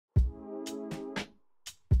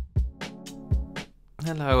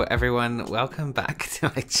Hello everyone, welcome back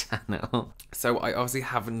to my channel. So I obviously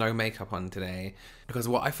have no makeup on today because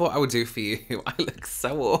what I thought I would do for you, I look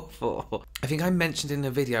so awful. I think I mentioned in a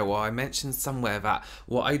video or I mentioned somewhere that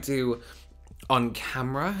what I do on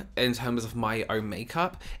camera in terms of my own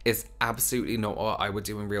makeup is absolutely not what I would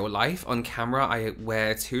do in real life. On camera I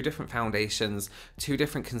wear 2 different foundations, 2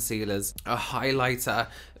 different concealers, a highlighter,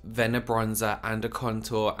 then a bronzer and a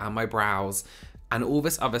contour and my brows and all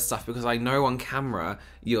this other stuff, because I know on camera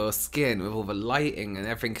your skin with all the lighting and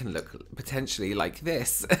everything can look potentially like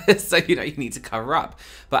this. So you need to cover up.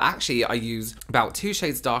 But actually I use about 2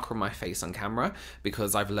 shades darker on my face on camera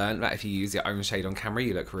because I've learned that if you use your own shade on camera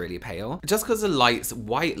you look really pale. Just because the lights,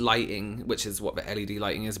 white lighting, which is what the LED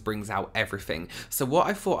lighting is, brings out everything. So what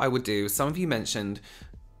I thought I would do, some of you mentioned,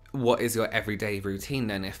 what is your everyday routine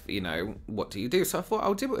then, if what do you do? So I thought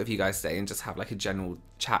I'll do it with you guys today and just have like a general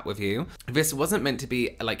chat with you. This wasn't meant to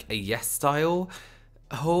be like a yes style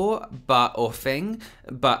haul or thing,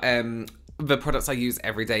 but the products I use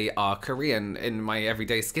every day are Korean. In my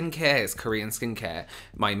everyday skincare, it's Korean skincare.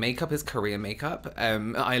 My makeup is Korean makeup.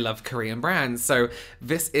 I love Korean brands. So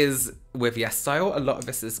this is with Yes Style. A lot of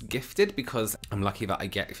this is gifted because I'm lucky that I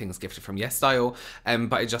get things gifted from Yes Style,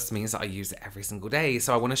 but it just means that I use it every single day.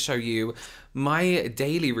 So I want to show you my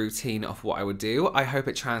daily routine of what I would do. I hope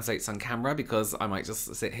it translates on camera because I might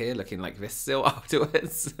just sit here looking like this still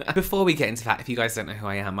afterwards. Before we get into that, if you guys don't know who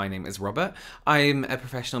I am, my name is Robert. I'm a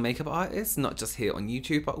professional makeup artist, not just here on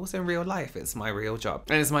YouTube, but also in real life. It's my real job.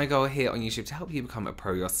 And it's my goal here on YouTube to help you become a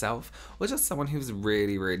pro yourself, or just someone who's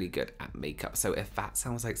really, really good at makeup. So if that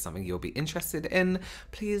sounds like something you'll be interested in,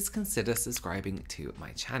 please consider subscribing to my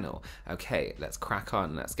channel. Okay, let's crack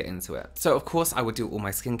on, let's get into it. So of course I would do all my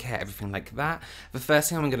skincare, everything like that. The first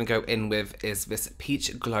thing I'm gonna go in with is this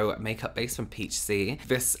Peach Glow makeup base from Peach C.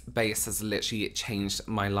 This base has literally changed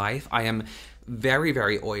my life. I am very,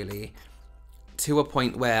 very oily, to a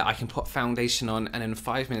point where I can put foundation on and then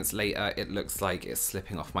 5 minutes later it looks like it's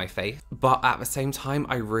slipping off my face. But at the same time,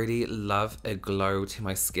 I really love a glow to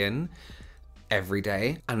my skin every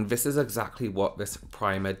day. And this is exactly what this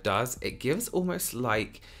primer does. It gives almost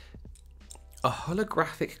like a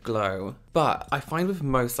holographic glow. But I find with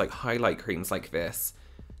most like highlight creams like this,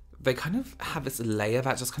 they kind of have this layer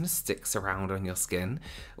that just kind of sticks around on your skin.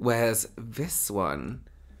 Whereas this one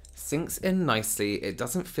sinks in nicely. It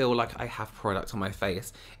doesn't feel like I have product on my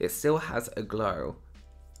face. It still has a glow,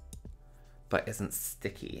 but isn't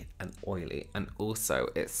sticky and oily. And also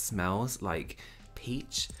it smells like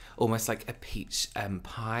peach, almost like a peach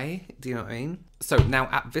pie. Do you know what I mean? So now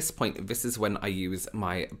at this point, this is when I use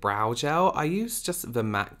my brow gel. I use just the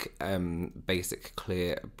MAC Basic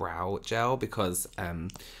Clear Brow Gel because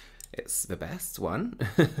it's the best one.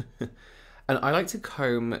 And I like to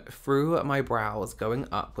comb through my brows going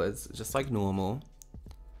upwards, just like normal.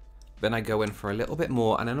 Then I go in for a little bit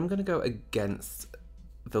more, and then I'm gonna go against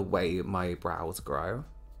the way my brows grow.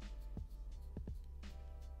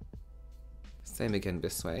 Same again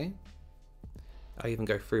this way. I even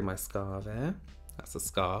go through my scar there. That's a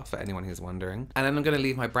scar for anyone who's wondering. And then I'm gonna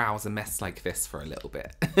leave my brows a mess like this for a little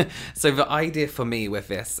bit. So the idea for me with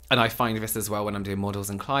this, and I find this as well when I'm doing models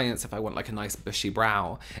and clients, if I want like a nice bushy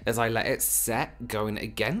brow, is I let it set going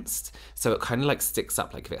against, so it kind of like sticks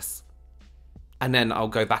up like this. And then I'll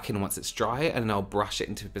go back in once it's dry and then I'll brush it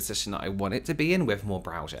into the position that I want it to be in with more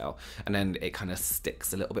brow gel. And then it kind of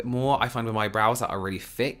sticks a little bit more. I find with my brows that are really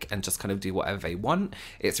thick and just kind of do whatever they want,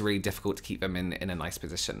 it's really difficult to keep them in a nice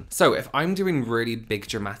position. So if I'm doing really big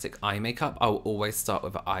dramatic eye makeup, I'll always start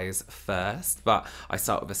with the eyes first, but I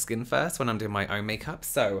start with the skin first when I'm doing my own makeup.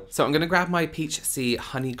 So I'm gonna grab my Peach C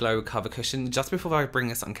Honey Glow Cover Cushion just before I bring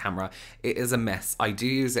this on camera. It is a mess. I do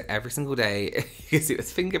use it every single day. You can see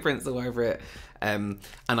there's fingerprints all over it. And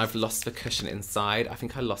I've lost the cushion inside. I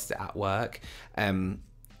think I lost it at work. And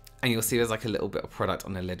you'll see there's like a little bit of product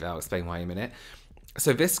on the lid. I'll explain why in a minute.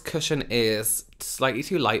 So this cushion is slightly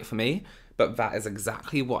too light for me, but that is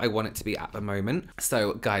exactly what I want it to be at the moment.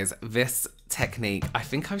 So guys, this technique, I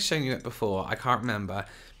think I've shown you it before. I can't remember.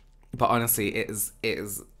 But honestly, it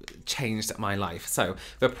is changed my life. So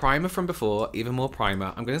the primer from before, even more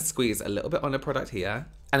primer, I'm going to squeeze a little bit on the product here.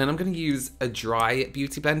 And then I'm going to use a dry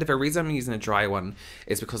beauty blender. The reason I'm using a dry one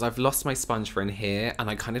is because I've lost my sponge for in here and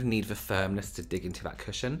I kind of need the firmness to dig into that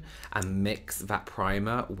cushion and mix that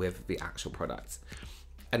primer with the actual product.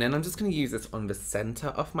 And then I'm just going to use this on the center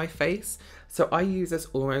of my face. So I use this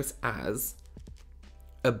almost as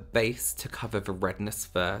a base to cover the redness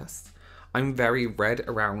first. I'm very red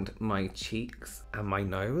around my cheeks and my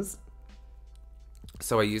nose.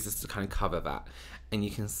 So I use this to kind of cover that. And you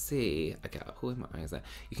can see, okay, I'll pull in my eyes there.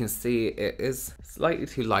 You can see it is slightly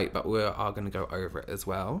too light, but we are going to go over it as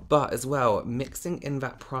well. But as well, mixing in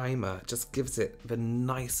that primer just gives it the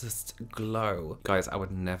nicest glow. Guys, I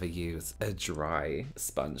would never use a dry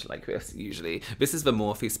sponge like this usually. This is the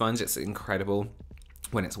Morphe sponge. It's incredible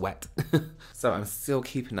when it's wet. So I'm still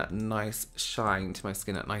keeping that nice shine to my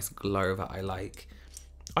skin, that nice glow that I like.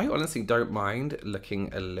 I honestly don't mind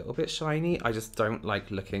looking a little bit shiny. I just don't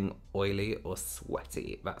like looking oily or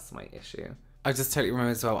sweaty. That's my issue. I just totally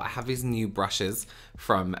remember as well, I have these new brushes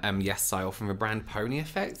from Yes Style from the brand Pony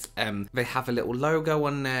Effect. They have a little logo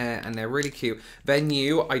on there and they're really cute. They're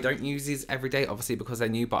new. I don't use these every day, obviously, because they're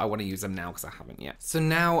new, but I want to use them now because I haven't yet. So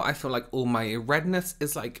now I feel like all my redness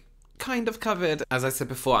is like kind of covered. As I said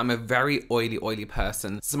before, I'm a very oily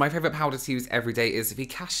person. So my favorite powder to use every day is the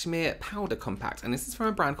Cashmere Powder Compact. And this is from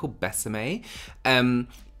a brand called Besame.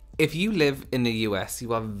 If you live in the US,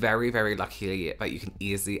 you are very, very lucky that you can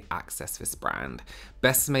easily access this brand.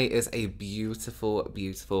 Besame is a beautiful,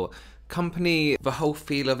 beautiful company. The whole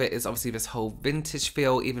feel of it is obviously this whole vintage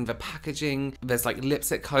feel, even the packaging. There's like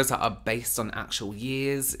lipstick colors that are based on actual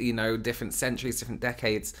years, you know, different centuries, different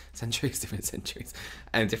decades, and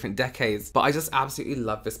different decades. But I just absolutely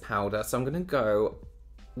love this powder. So I'm gonna go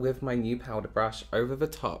with my new powder brush over the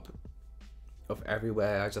top of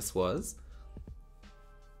everywhere I just was.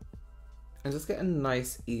 And just get a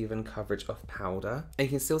nice even coverage of powder. And you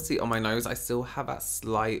can still see on my nose, I still have that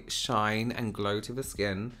slight shine and glow to the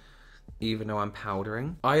skin, even though I'm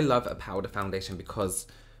powdering. I love a powder foundation because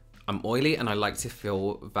I'm oily and I like to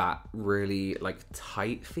feel that really like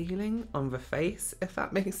tight feeling on the face, if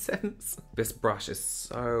that makes sense. This brush is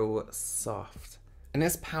so soft. And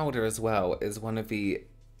this powder as well is one of the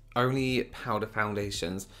only powder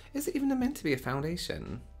foundations. Is it even meant to be a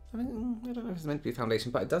foundation? I mean, I don't know if it's meant to be a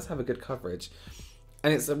foundation, but it does have a good coverage.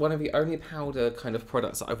 And it's one of the only powder kind of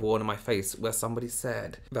products that I've worn on my face where somebody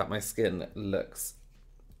said that my skin looks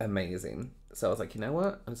amazing. So I was like, you know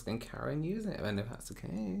what? I'm just going to carry on using it, and if that's the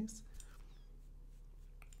case.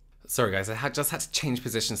 Sorry guys, I just had to change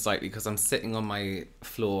position slightly because I'm sitting on my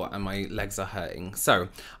floor and my legs are hurting. So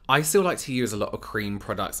I still like to use a lot of cream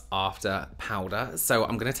products after powder. So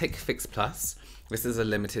I'm going to take Fix Plus. This is a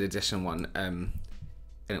limited edition one.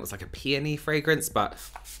 And it was like a peony fragrance, but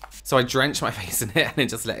so I drenched my face in it and then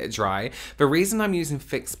just let it dry. The reason I'm using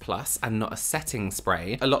Fix Plus and not a setting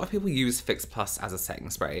spray, a lot of people use Fix Plus as a setting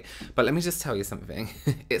spray, but let me just tell you something.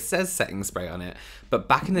 It says setting spray on it, but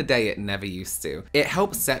back in the day it never used to. It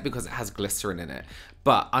helps set because it has glycerin in it,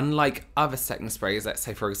 but unlike other setting sprays, let's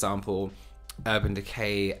say for example, Urban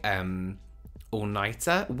Decay All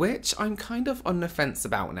Nighter, which I'm kind of on the fence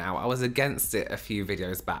about now. I was against it a few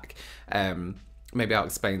videos back. Maybe I'll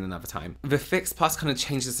explain another time. The Fix Plus kind of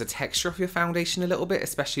changes the texture of your foundation a little bit,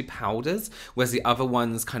 especially powders, whereas the other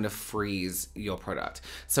ones kind of freeze your product.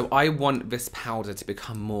 So I want this powder to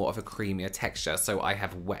become more of a creamier texture, so I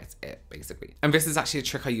have wet it, basically. And this is actually a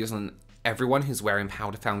trick I use on everyone who's wearing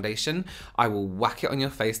powder foundation. I will whack it on your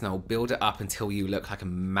face and I'll build it up until you look like a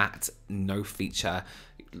matte, no feature,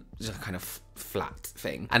 just kind of flat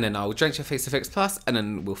thing. And then I'll drench your face with Fix Plus and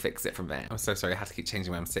then we'll fix it from there. I'm so sorry, I had to keep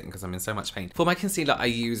changing where I'm sitting because I'm in so much pain. For my concealer, I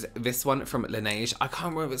use this one from Laneige. I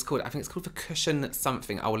can't remember what it's called. I think it's called the Cushion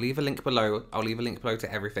something. I will leave a link below. I'll leave a link below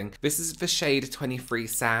to everything. This is the shade 23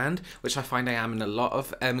 Sand, which I find I am in a lot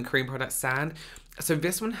of cream product sand. So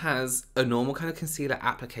this one has a normal kind of concealer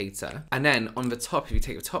applicator. And then on the top, if you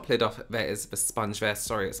take the top lid off, there is the sponge there.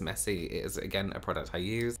 Sorry, it's messy. It is, again, a product I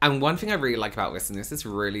use. And one thing I really like about this, and this is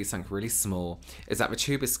really something really small, is that the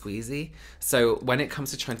tube is squeezy. So when it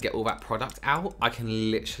comes to trying to get all that product out, I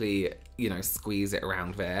can literally, you know, squeeze it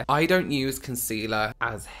around there. I don't use concealer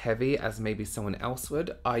as heavy as maybe someone else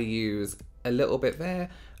would. I use a little bit there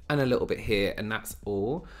and a little bit here, and that's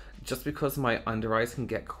all. Just because my under eyes can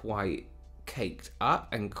get quite caked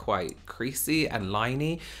up and quite creasy and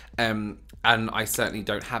liney, and I certainly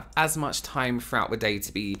don't have as much time throughout the day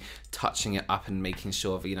to be touching it up and making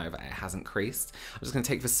sure that, you know, that it hasn't creased. I'm just going to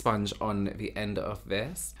take the sponge on the end of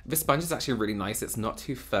this. This sponge is actually really nice. It's not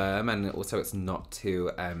too firm and also it's not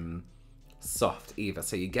too soft either,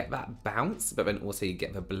 so you get that bounce but then also you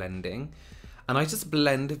get the blending. And I just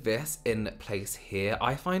blend this in place here.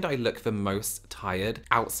 I find I look the most tired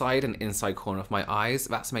outside and inside corner of my eyes.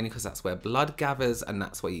 That's mainly because that's where blood gathers and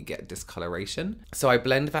that's where you get discoloration. So I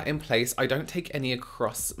blend that in place. I don't take any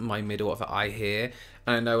across my middle of the eye here.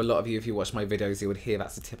 And I know a lot of you, if you watch my videos, you would hear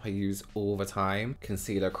that's a tip I use all the time.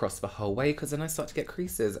 Concealer across the whole way, because then I start to get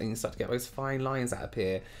creases and you start to get those fine lines that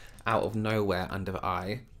appear out of nowhere under the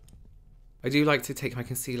eye. I do like to take my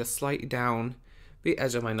concealer slightly down the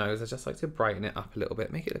edge of my nose. I just like to brighten it up a little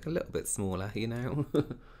bit, make it look a little bit smaller, you know?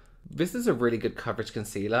 This is a really good coverage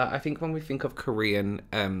concealer. I think when we think of Korean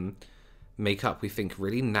makeup, we think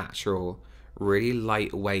really natural, really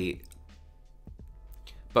lightweight.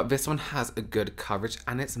 But this one has a good coverage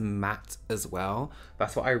and it's matte as well.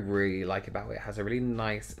 That's what I really like about it. It has a really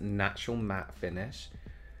nice natural matte finish.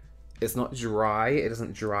 It's not dry, it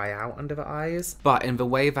doesn't dry out under the eyes. But in the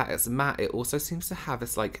way that it's matte, it also seems to have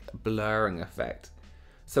this like blurring effect.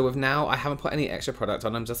 So with now, I haven't put any extra product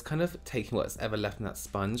on. I'm just kind of taking what's ever left in that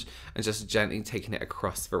sponge and just gently taking it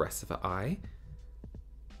across the rest of the eye.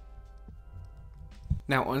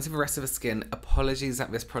 Now onto the rest of the skin. Apologies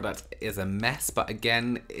that this product is a mess, but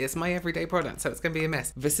again, it's my everyday product, so it's gonna be a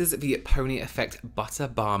mess. This is the Pony Effect Butter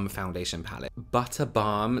Balm Foundation Palette. Butter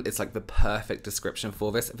Balm is like the perfect description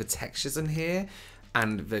for this. The textures in here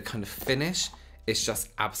and the kind of finish is just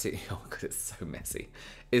absolutely, oh god, it's so messy.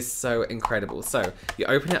 It's so incredible. So you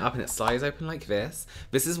open it up and it slides open like this.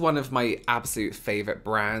 This is one of my absolute favorite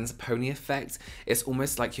brands, Pony Effect. It's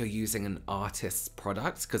almost like you're using an artist's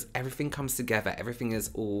product because everything comes together. Everything is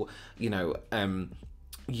all, you know,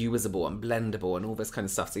 usable and blendable and all this kind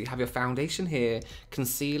of stuff. So you have your foundation here,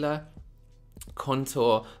 concealer,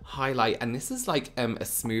 contour, highlight, and this is like a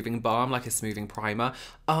smoothing balm, like a smoothing primer.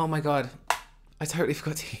 Oh my god, I totally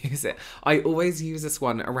forgot to use it. I always use this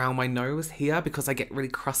one around my nose here because I get really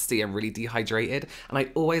crusty and really dehydrated, and I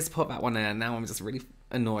always put that one in, and now I'm just really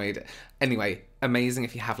annoyed. Anyway, amazing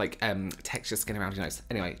if you have like texture skin around your nose.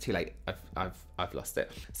 Anyway, too late. I've lost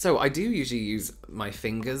it. So I do usually use my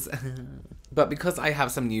fingers, but because I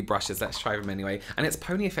have some new brushes, let's try them anyway. And it's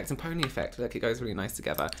Pony Effect and Pony Effect. Look, it goes really nice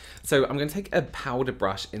together. So I'm going to take a powder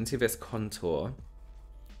brush into this contour.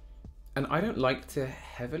 And I don't like to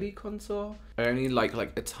heavily contour. I only like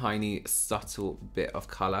a tiny subtle bit of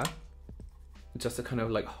color, just to kind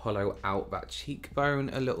of like hollow out that cheekbone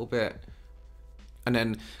a little bit. And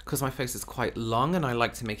then, because my face is quite long and I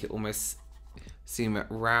like to make it almost seem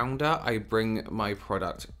rounder, I bring my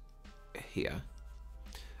product here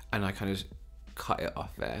and I kind of cut it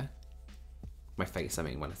off there. My face, I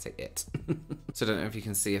mean, when I say it. So I don't know if you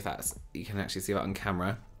can see if that's, you can actually see that on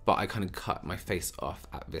camera, but I kind of cut my face off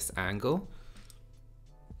at this angle.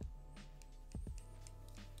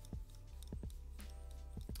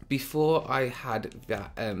 Before I had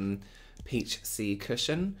that Peach Sea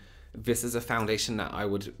cushion, this is a foundation that I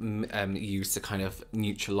would use to kind of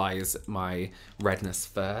neutralize my redness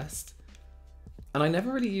first. And I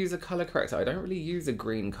never really use a color corrector. I don't really use a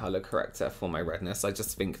green color corrector for my redness. I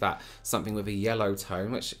just think that something with a yellow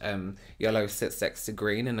tone, which yellow sits next to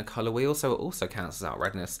green in the color wheel, so it also cancels out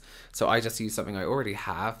redness. So I just use something I already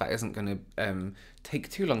have that isn't gonna take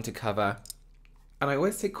too long to cover. And I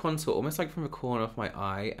always take contour almost like from the corner of my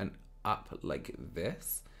eye and up like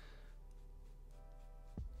this.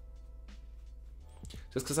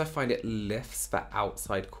 Just because I find it lifts the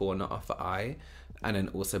outside corner of the eye and then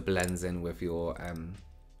also blends in with your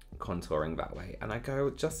contouring that way. And I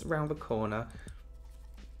go just around the corner,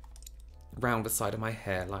 round the side of my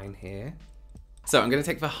hairline here. So I'm going to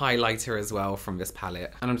take the highlighter as well from this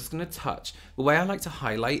palette, and I'm just going to touch. The way I like to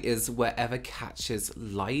highlight is wherever catches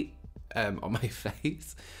light on my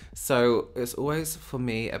face. So it's always, for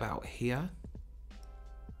me, about here,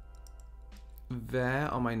 there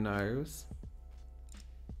on my nose,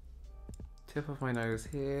 tip of my nose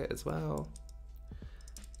here as well,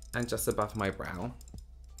 and just above my brow.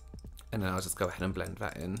 And then I'll just go ahead and blend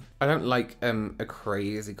that in. I don't like a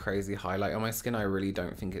crazy highlight on my skin. I really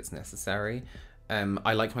don't think it's necessary.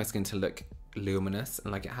 I like my skin to look luminous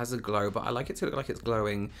and like it has a glow, but I like it to look like it's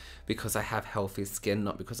glowing because I have healthy skin,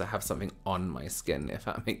 not because I have something on my skin, if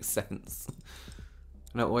that makes sense.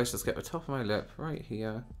 And I always just get the top of my lip right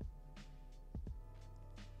here.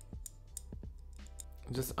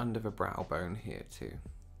 Just under the brow bone here too.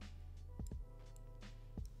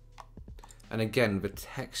 And again, the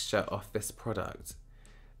texture of this product,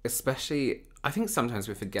 especially, I think sometimes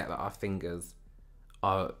we forget that our fingers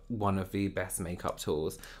are one of the best makeup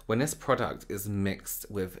tools. When this product is mixed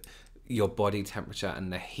with your body temperature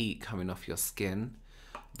and the heat coming off your skin,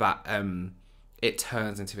 that it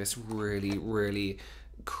turns into this really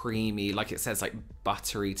creamy, like it says, like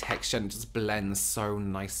buttery texture, and just blends so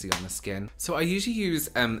nicely on the skin. So I usually use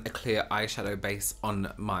a clear eyeshadow base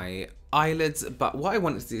on my eyelids, but what I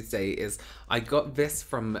wanted to do today is I got this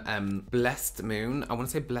from Blessed Moon. I want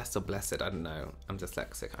to say blessed or blessed, I don't know. I'm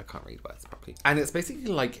dyslexic, I can't read words properly. And it's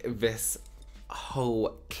basically like this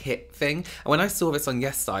whole kit thing. And when I saw this on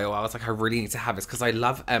YesStyle, I was like, I really need to have this because I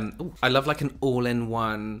love like an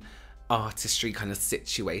all-in-one artistry kind of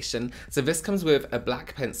situation. So this comes with a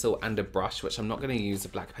black pencil and a brush, which I'm not going to use a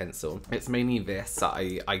black pencil. It's mainly this that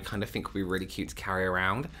I kind of think would be really cute to carry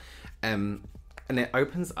around. And it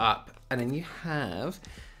opens up, and then you have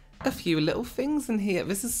a few little things in here.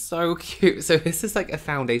 This is so cute. So this is like a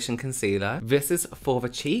foundation concealer. This is for the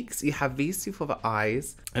cheeks. You have these two for the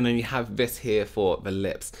eyes, and then you have this here for the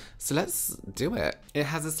lips. So let's do it. It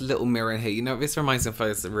has this little mirror in here. You know, this reminds me of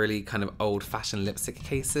those really kind of old-fashioned lipstick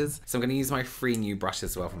cases. So I'm going to use my 3 new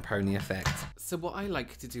brushes as well from Pony Effect. So what I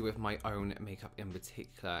like to do with my own makeup in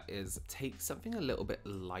particular is take something a little bit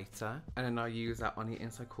lighter, and then I'll use that on the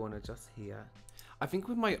inside corner just here. I think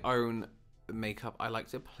with my own makeup, I like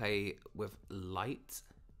to play with light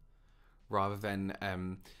rather than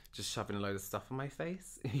just shoving a load of stuff on my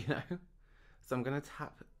face, you know? So I'm going to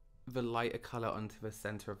tap the lighter colour onto the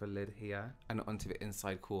centre of the lid here and onto the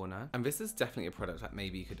inside corner. And this is definitely a product that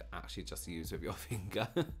maybe you could actually just use with your finger.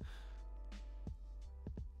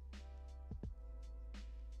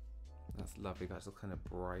 That's lovely. That just kind of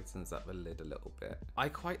brightens up the lid a little bit. I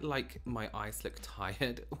quite like my eyes look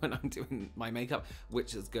tired when I'm doing my makeup,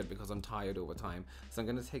 which is good because I'm tired all the time. So I'm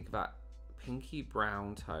going to take that pinky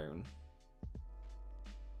brown tone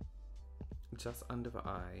just under the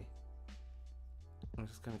eye. I'm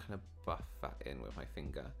just going to kind of buff that in with my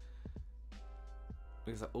finger.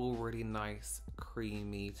 These are all really nice,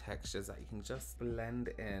 creamy textures that you can just blend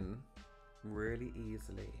in really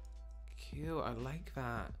easily. Cute. I like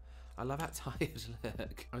that. I love that tired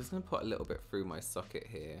look. I'm just going to put a little bit through my socket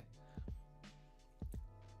here.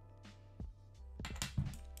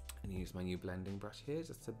 And use my new blending brush here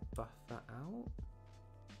just to buff that out.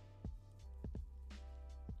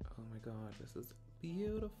 Oh my god, this is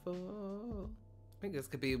beautiful. I think this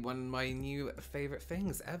could be one of my new favourite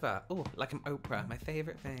things ever. Oh, like I'm Oprah, my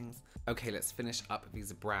favourite things. Okay, let's finish up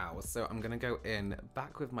these brows. So I'm going to go in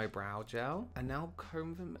back with my brow gel and now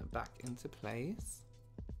comb them back into place.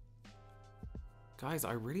 Guys,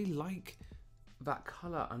 I really like that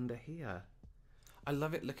colour under here. I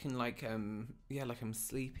love it looking like, yeah, like I'm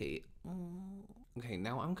sleepy. Okay,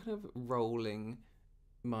 now I'm kind of rolling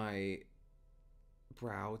my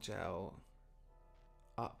brow gel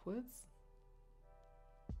upwards.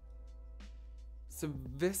 So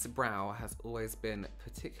this brow has always been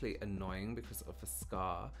particularly annoying because of the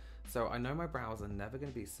scar. So I know my brows are never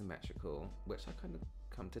going to be symmetrical, which I kind of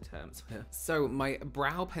come to terms with. So my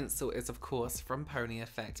brow pencil is of course from Pony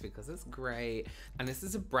Effect because it's great, and this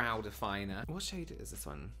is a brow definer. What shade is this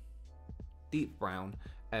one? Deep brown,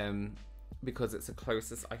 because it's the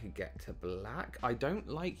closest I could get to black. I don't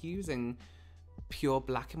like using pure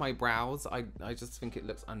black in my brows. I just think it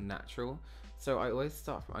looks unnatural, so I always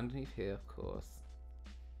start from underneath here, of course.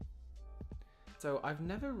 So I've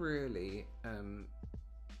never really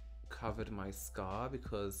covered my scar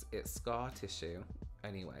because it's scar tissue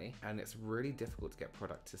anyway, and it's really difficult to get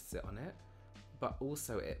product to sit on it, but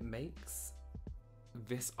also it makes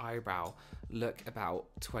this eyebrow look about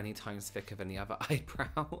 20 times thicker than the other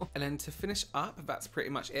eyebrow. And then to finish up, that's pretty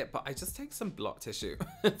much it, but I just take some block tissue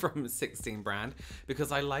from 16 brand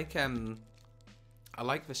because I like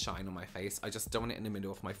the shine on my face. I just don't want it in the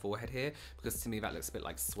middle of my forehead here because to me that looks a bit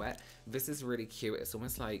like sweat. This is really cute. It's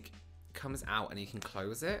almost like comes out and you can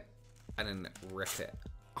close it and then rip it.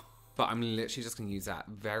 But I'm literally just going to use that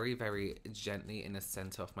very, very gently in the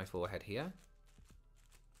center of my forehead here.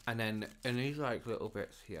 And then any like little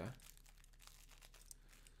bits here.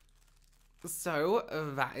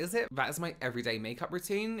 So that is it. That is my everyday makeup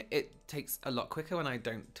routine. It takes a lot quicker when I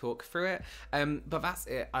don't talk through it. But that's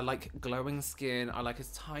it. I like glowing skin. I like a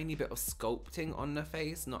tiny bit of sculpting on the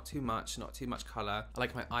face. Not too much color. I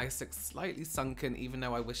like my eyes look slightly sunken, even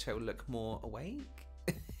though I wish I would look more awake.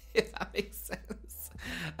 If that makes sense.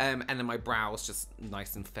 And then my brows just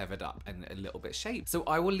nice and feathered up and a little bit shaped. So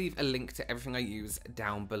I will leave a link to everything I use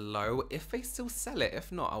down below if they still sell it.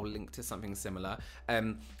 If not, I'll link to something similar.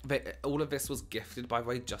 But all of this was gifted, by the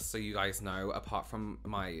way, just so you guys know, apart from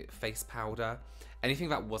my face powder. Anything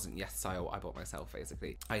that wasn't Yes Style, I bought myself,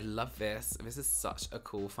 basically. I love this. This is such a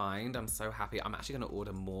cool find. I'm so happy. I'm actually going to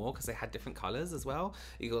order more because they had different colors as well.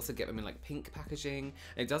 You can also get them in like pink packaging.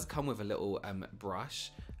 It does come with a little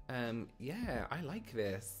brush. Yeah, I like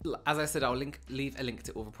this. As I said, I'll leave a link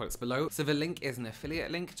to all the products below. So the link is an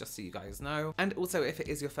affiliate link, just so you guys know. And also, if it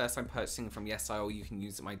is your first time purchasing from Yes Style, you can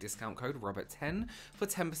use my discount code Robert10 for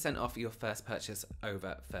 10% off your first purchase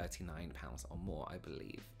over £39 or more, I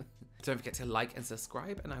believe. Don't forget to like and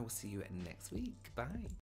subscribe, and I will see you next week. Bye.